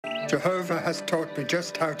Jehovah has taught me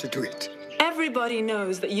just how to do it. Everybody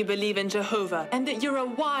knows that you believe in Jehovah and that you're a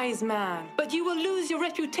wise man, but you will lose your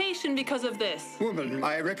reputation because of this. Woman,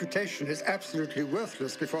 my reputation is absolutely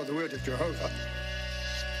worthless before the word of Jehovah.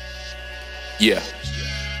 Yeah.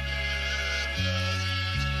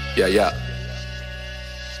 Yeah.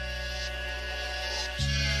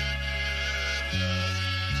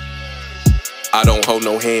 I don't hold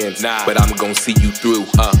no hands, but I'm gonna see you through.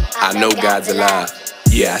 I know God's alive.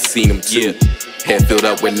 Yeah, I seen him too. Head filled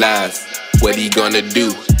up with lies. What he gonna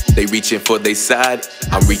do? They reaching for their side,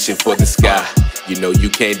 I'm reaching for the sky. You know you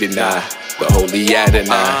can't deny the holy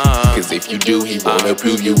Adonai, cause if you do, he won't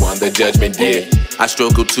approve you on the judgment day. I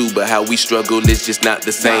struggle too, but how we struggle is just not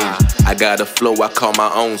the same. I got a flow I call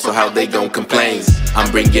my own, so how they gon' complain?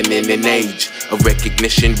 I'm bringing in an age of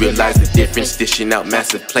recognition, realize the difference, dishing out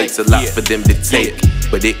massive plates, a lot for them to take.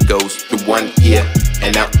 But it goes through one ear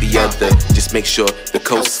and out the other. Just make sure the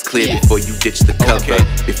coast's clear before you ditch the cover.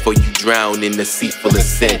 Before you drown in the sea full of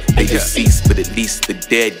sin. They deceased, but at least the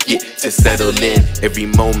dead get to settle in. Every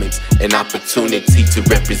moment's an opportunity to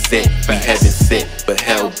represent. We heaven sent, but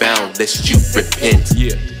hell bound, lest you repent.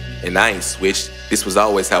 And I ain't switched, this was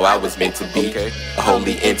always how I was meant to be. A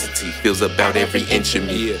holy entity fills about every inch of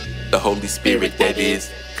me. The Holy Spirit, that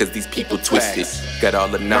is, cause these people twisted. Got all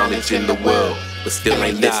the knowledge in the world, but still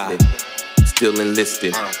ain't listening. Still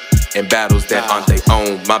enlisted in battles that aren't their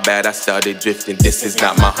own. My bad, I started drifting, this is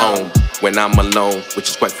not my home. When I'm alone, which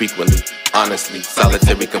is quite frequently, honestly,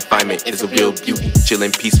 solitary confinement is a real beauty.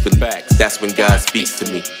 Chilling peacefully, that's when God speaks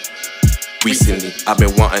to me. Recently, I've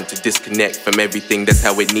been wanting to disconnect from everything, that's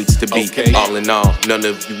how it needs to be. All in all, none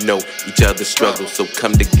of you know each other's struggle, so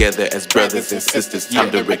come together as brothers and sisters, time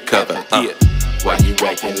to recover. Why you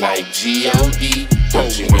acting like G.O.D.?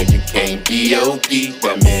 Don't you know you can't be O.P.?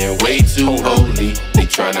 That man way too holy. They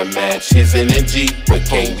tryna match his energy, but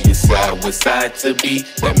can't decide what side to be.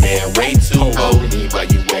 That man way too holy. Why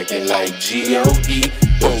you acting like G.O.D.?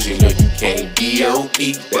 Don't you know you can't be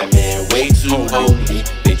O.P.? That man way too holy.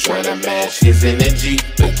 They tryna match his energy,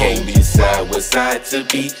 but can't decide what side to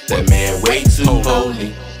be. That man way too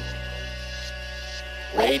holy.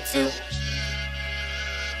 Way too.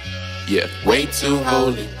 Yeah, way too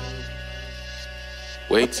holy.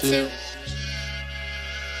 Way too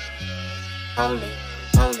holy.